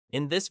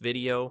In this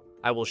video,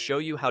 I will show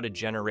you how to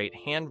generate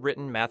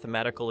handwritten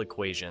mathematical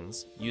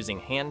equations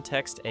using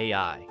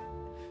HandTextAI.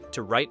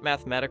 To write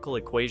mathematical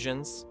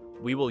equations,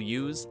 we will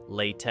use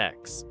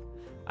LaTeX.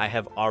 I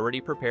have already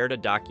prepared a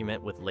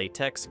document with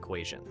LaTeX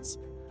equations.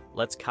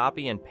 Let's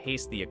copy and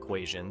paste the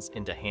equations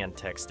into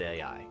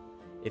HandTextAI.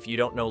 If you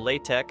don't know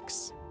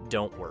LaTeX,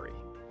 don't worry.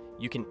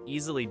 You can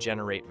easily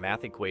generate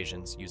math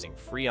equations using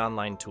free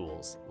online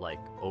tools like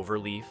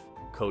Overleaf,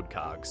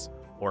 CodeCogs,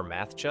 or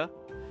MathCha.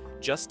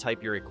 Just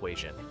type your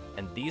equation,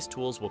 and these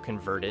tools will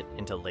convert it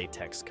into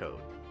LaTeX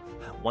code.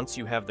 Once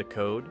you have the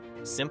code,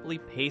 simply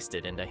paste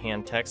it into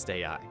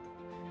HandTextAI.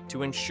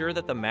 To ensure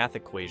that the math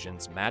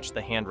equations match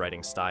the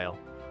handwriting style,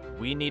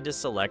 we need to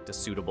select a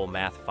suitable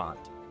math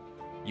font.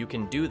 You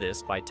can do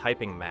this by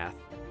typing math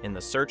in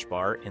the search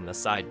bar in the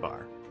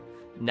sidebar.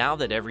 Now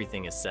that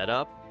everything is set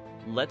up,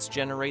 let's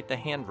generate the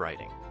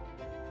handwriting.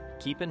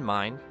 Keep in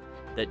mind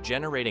that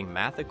generating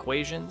math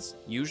equations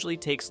usually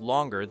takes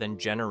longer than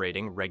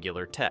generating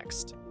regular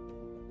text.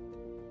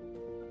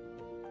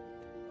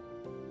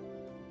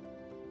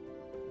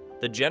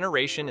 The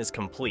generation is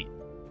complete.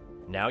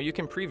 Now you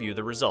can preview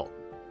the result.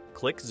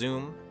 Click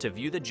Zoom to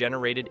view the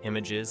generated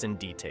images in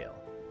detail.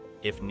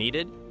 If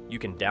needed, you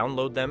can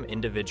download them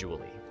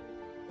individually.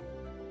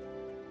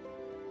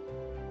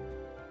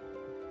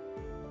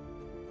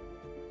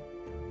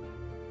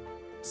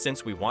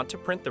 Since we want to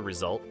print the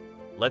result,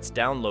 let's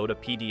download a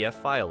PDF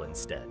file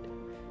instead.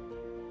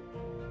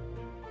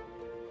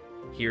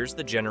 Here's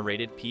the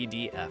generated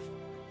PDF.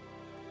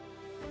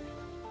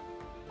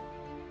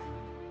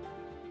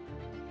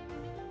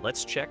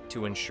 Let's check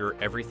to ensure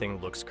everything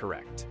looks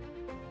correct.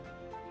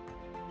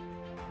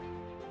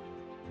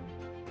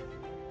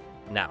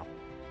 Now,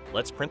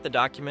 let's print the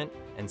document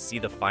and see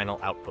the final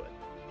output.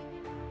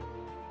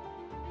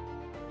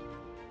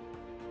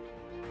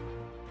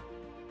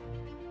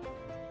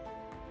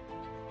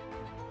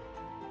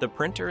 The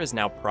printer is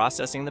now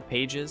processing the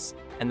pages,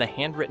 and the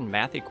handwritten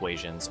math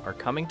equations are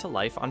coming to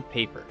life on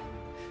paper.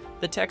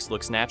 The text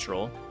looks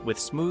natural, with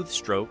smooth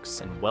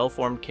strokes and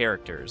well-formed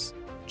characters,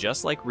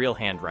 just like real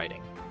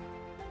handwriting.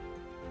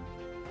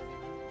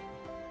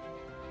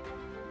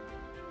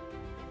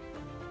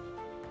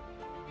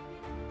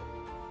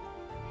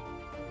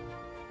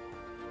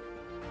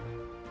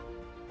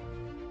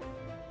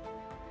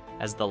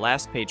 As the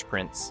last page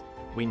prints,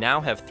 we now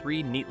have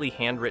 3 neatly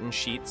handwritten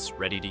sheets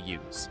ready to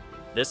use.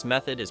 This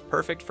method is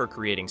perfect for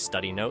creating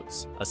study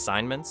notes,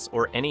 assignments,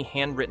 or any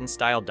handwritten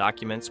style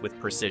documents with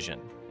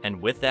precision.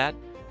 And with that,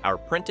 our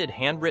printed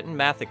handwritten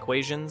math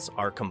equations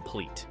are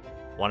complete.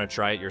 Want to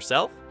try it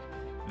yourself?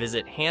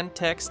 Visit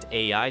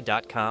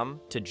handtextai.com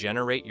to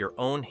generate your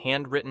own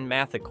handwritten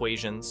math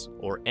equations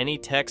or any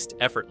text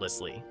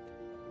effortlessly.